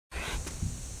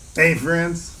Hey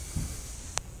friends,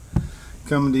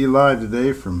 coming to you live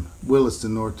today from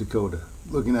Williston, North Dakota.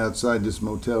 Looking outside this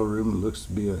motel room, it looks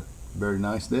to be a very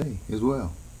nice day as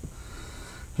well.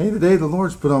 Hey, today the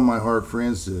Lord's put on my heart,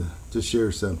 friends, to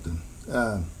share something.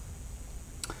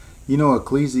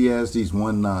 Ecclesiastes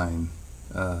 1:9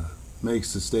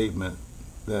 makes the statement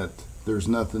that there's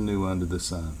nothing new under the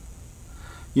sun.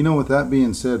 With that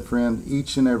being said, friend,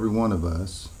 each and every one of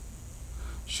us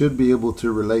should be able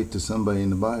to relate to somebody in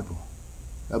the Bible,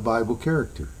 a Bible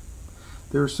character.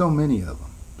 There are so many of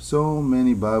them, so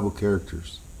many Bible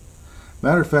characters.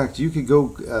 Matter of fact, you could go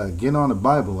get on a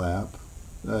Bible app,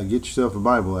 get yourself a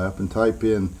Bible app and type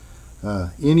in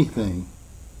anything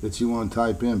that you want to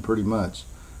type in pretty much,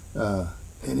 and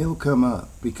it'll come up.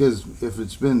 Because if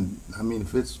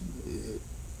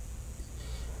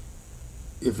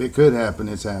it could happen,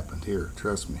 it's happened here,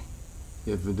 trust me.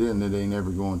 If it didn't, it ain't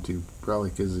ever going to, probably,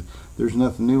 because there's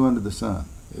nothing new under the sun.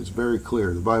 It's very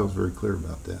clear. The Bible's very clear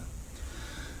about that.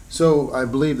 So I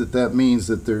believe that means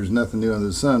that there's nothing new under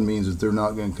the sun means that they're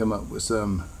not going to come up with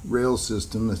some rail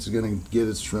system that's going to get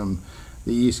us from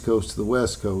the East Coast to the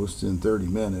West Coast in 30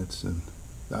 minutes. And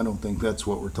I don't think that's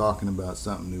what we're talking about,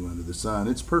 something new under the sun.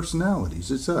 It's personalities.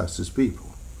 It's us as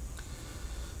people.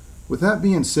 With that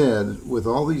being said, with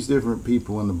all these different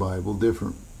people in the Bible,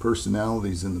 different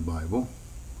personalities in the Bible,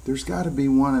 there's got to be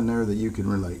one in there that you can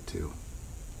relate to.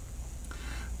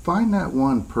 Find that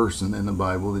one person in the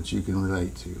Bible that you can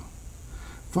relate to.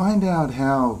 Find out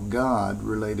how God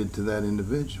related to that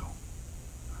individual.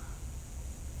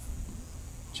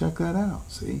 Check that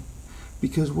out, see?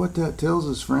 Because what that tells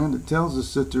us, friend, it tells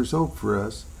us that there's hope for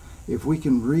us if we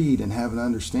can read and have an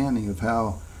understanding of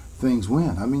how things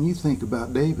went. I mean, you think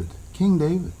about David, King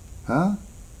David, huh?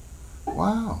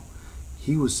 Wow.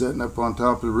 He was sitting up on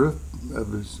top of the roof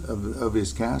of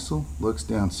his castle, looks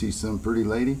down, sees some pretty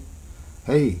lady.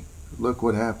 Hey, look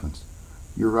what happens.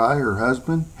 Uriah, her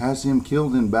husband, has him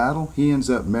killed in battle. He ends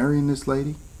up marrying this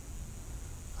lady.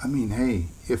 I mean, hey,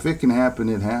 if it can happen,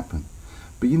 it happened.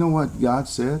 But you know what God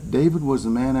said? David was a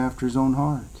man after his own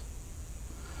heart.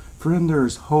 Friend,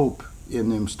 there's hope in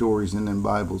them stories and in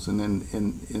Bibles and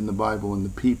in the Bible and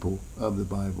the people of the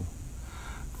Bible.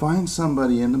 Find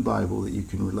somebody in the Bible that you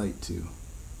can relate to.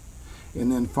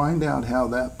 And then find out how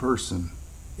that person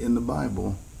in the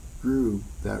Bible grew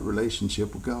that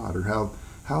relationship with God, or how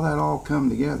that all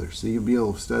come together. So you'll be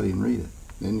able to study and read it.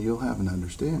 Then you'll have an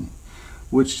understanding,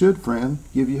 which should, friend,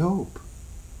 give you hope.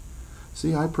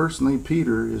 See,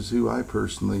 Peter is who I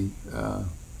personally,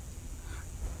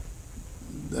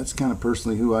 that's kind of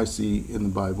personally who I see in the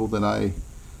Bible that I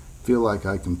feel like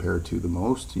I compare to the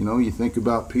most. You think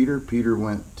about Peter. Peter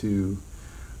went to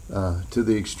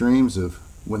the extremes of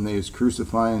when they was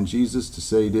crucifying Jesus to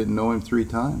say he didn't know him 3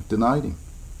 times, denied him.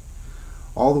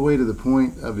 All the way to the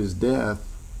point of his death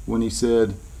when he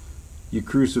said, you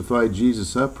crucified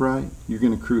Jesus upright, you're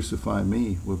going to crucify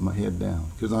me with my head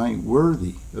down, because I ain't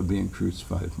worthy of being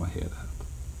crucified with my head up.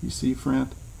 You see,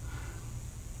 friend?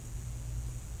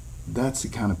 That's the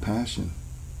kind of passion.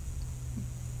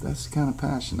 That's the kind of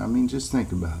passion. I mean, just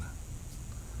think about it.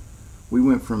 We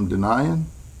went from denying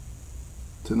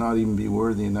to not even be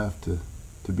worthy enough to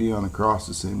be on a cross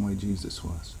the same way Jesus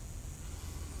was.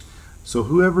 So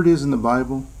whoever it is in the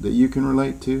Bible that you can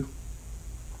relate to,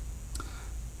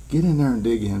 get in there and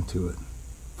dig into it.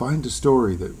 Find a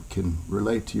story that can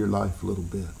relate to your life a little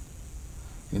bit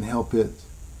and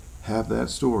have that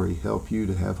story help you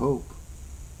to have hope.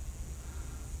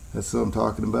 That's what I'm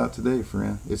talking about today,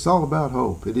 friend. It's all about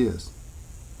hope. It is.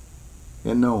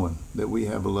 And knowing that we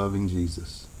have a loving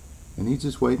Jesus. And he's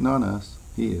just waiting on us.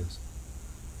 He is.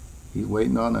 He's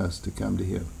waiting on us to come to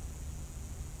him.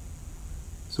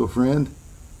 So, friend,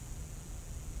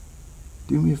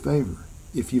 do me a favor.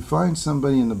 If you find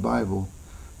somebody in the Bible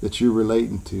that you're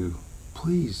relating to,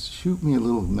 please shoot me a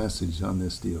little message on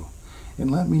this deal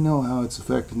and let me know how it's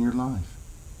affecting your life.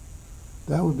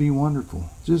 That would be wonderful.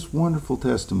 Just wonderful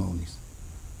testimonies.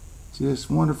 Just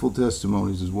wonderful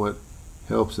testimonies is what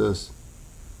helps us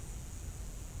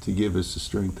to give us the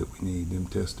strength that we need, them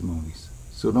testimonies.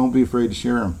 So don't be afraid to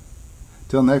share them.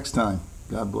 Till next time,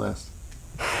 God bless.